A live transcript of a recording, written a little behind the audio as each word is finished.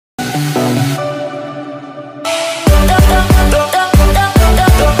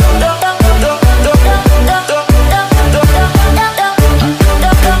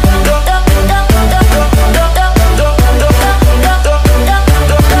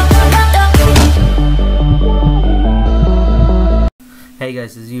Hey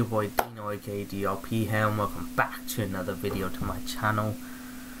guys, this is your boy Dino aka DLP here, and welcome back to another video to my channel.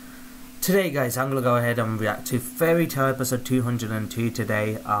 Today guys, I'm gonna go ahead and react to Fairytail episode 202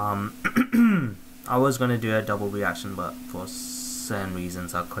 today. I was gonna do a double reaction, but for certain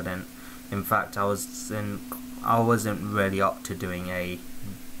reasons I couldn't. In fact, I wasn't really up to doing a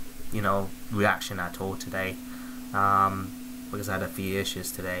reaction at all today, because I had a few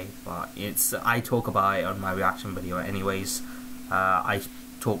issues today. But I talk about it on my reaction video anyways. I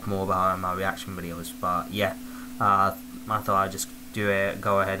talk more about it in my reaction videos, but yeah, I thought I'd just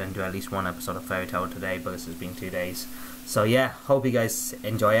go ahead and do at least one episode of Fairytail today, because it's been 2 days. So yeah, hope you guys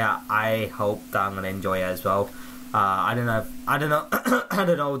enjoy it. I hope that I'm gonna enjoy it as well. I don't know I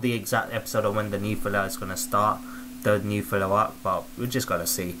don't know the exact episode of when the new filler is gonna start, the new filler arc, but we're just gonna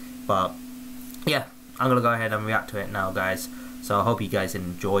see. But yeah, I'm gonna go ahead and react to it now, guys. So I hope you guys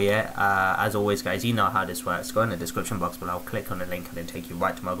enjoy it. As always guys, you know how this works. Go in the description box below, click on the link, and it'll take you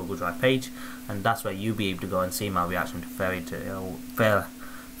right to my Google Drive page, and that's where you'll be able to go and see my reaction to Fairytail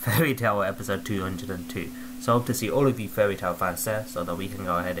episode 202. So I hope to see all of you Fairytail fans there, so that we can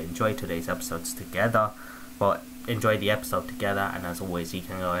go ahead and enjoy today's episodes together. But enjoy the episode together, and as always, you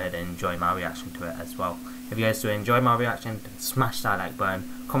can go ahead and enjoy my reaction to it as well. If you guys do enjoy my reaction, then smash that like button,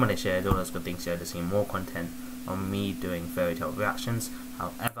 comment and share, all those good things here to see more content on me doing Fairytail reactions.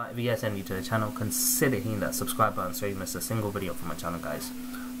 However, if you guys are new to the channel, consider hitting that subscribe button so you miss a single video from my channel, guys.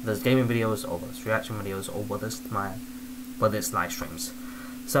 Whether it's gaming videos, or whether it's reaction videos, or whether it's live streams.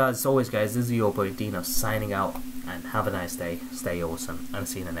 So as always guys, this is your boy Dino signing out, and have a nice day, stay awesome, and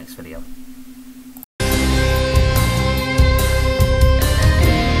see you in the next video.